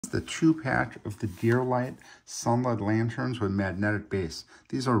The 2-pack of the GearLight sunlit lanterns with magnetic base.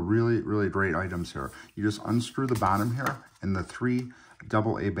 These are really great items here. You just unscrew the bottom here, and the 3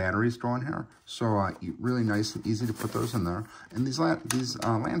 AA batteries go in here. So really nice and easy to put those in there. And these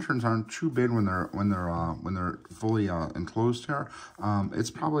lanterns aren't too big when they're fully enclosed here.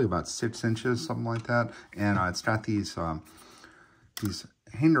 It's probably about 6 inches, something like that. And it's got these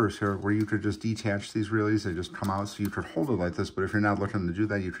hangers here where you could just detach these reels. They just come out, so you could hold it like this, but if you're not looking to do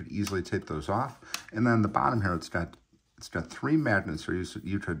that, you could easily take those off. And then the bottom here, it's got 3 magnets, or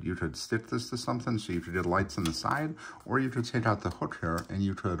you could stick this to something, so you could get lights on the side, or you could take out the hook here and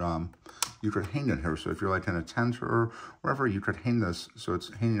you could hang it here. So if you're like in a tent or wherever, you could hang this so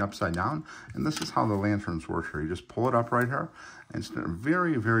it's hanging upside down. And this is how the lanterns work here. You just pull it up right here, and it's a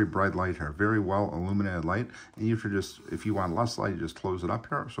very bright light here, very well illuminated light. And you could just, if you want less light, you just close it up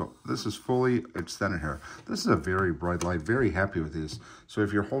here. So this is fully extended here. This is a very bright light. Very happy with these. So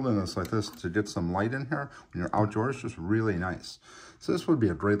if you're holding this like this to get some light in here when you're outdoors, just really nice. So this would be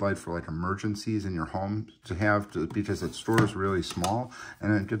a great light for like emergencies in your home to have, because it stores really small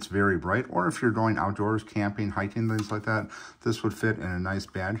and it gets very bright. Or if you're going outdoors, camping, hiking, things like that, this would fit in a nice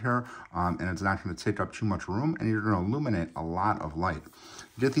bag here, and it's not going to take up too much room, and you're going to illuminate a lot of light.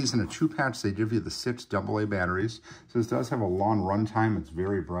 You get these in a 2-pack. They give you the 6 AA batteries. So this does have a long run time. It's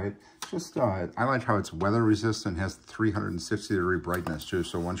very bright. Just I like how it's weather resistant, has 360-degree brightness too.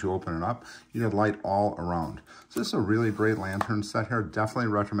 So once you open it up, you get light all around. So this is a really great lantern set here.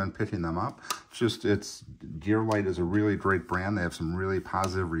 Definitely recommend picking them up. GearLight is a really great brand. They have some really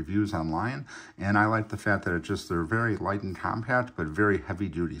positive reviews online, and I like the fact that they're very light and compact, but very heavy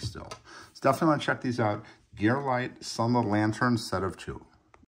duty still. So definitely want to check these out. GearLight sunlit lantern set of 2.